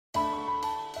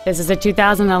This is a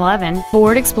 2011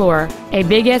 Ford Explorer, a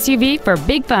big SUV for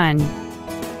big fun.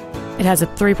 It has a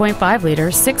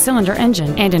 3.5-liter six-cylinder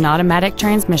engine and an automatic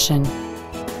transmission.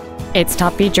 Its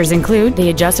top features include the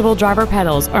adjustable driver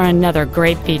pedals are another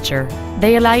great feature.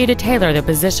 They allow you to tailor the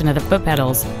position of the foot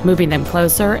pedals, moving them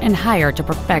closer and higher to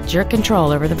perfect your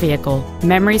control over the vehicle.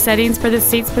 Memory settings for the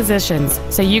seat's positions,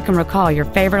 so you can recall your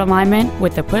favorite alignment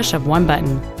with the push of one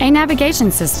button. A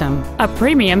navigation system, a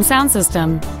premium sound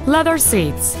system, leather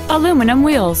seats, aluminum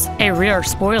wheels, a rear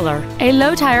spoiler, a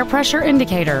low tire pressure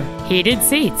indicator, heated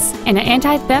seats, and an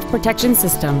anti-theft protection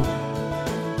system.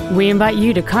 We invite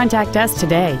you to contact us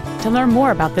today to learn more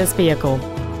about this vehicle.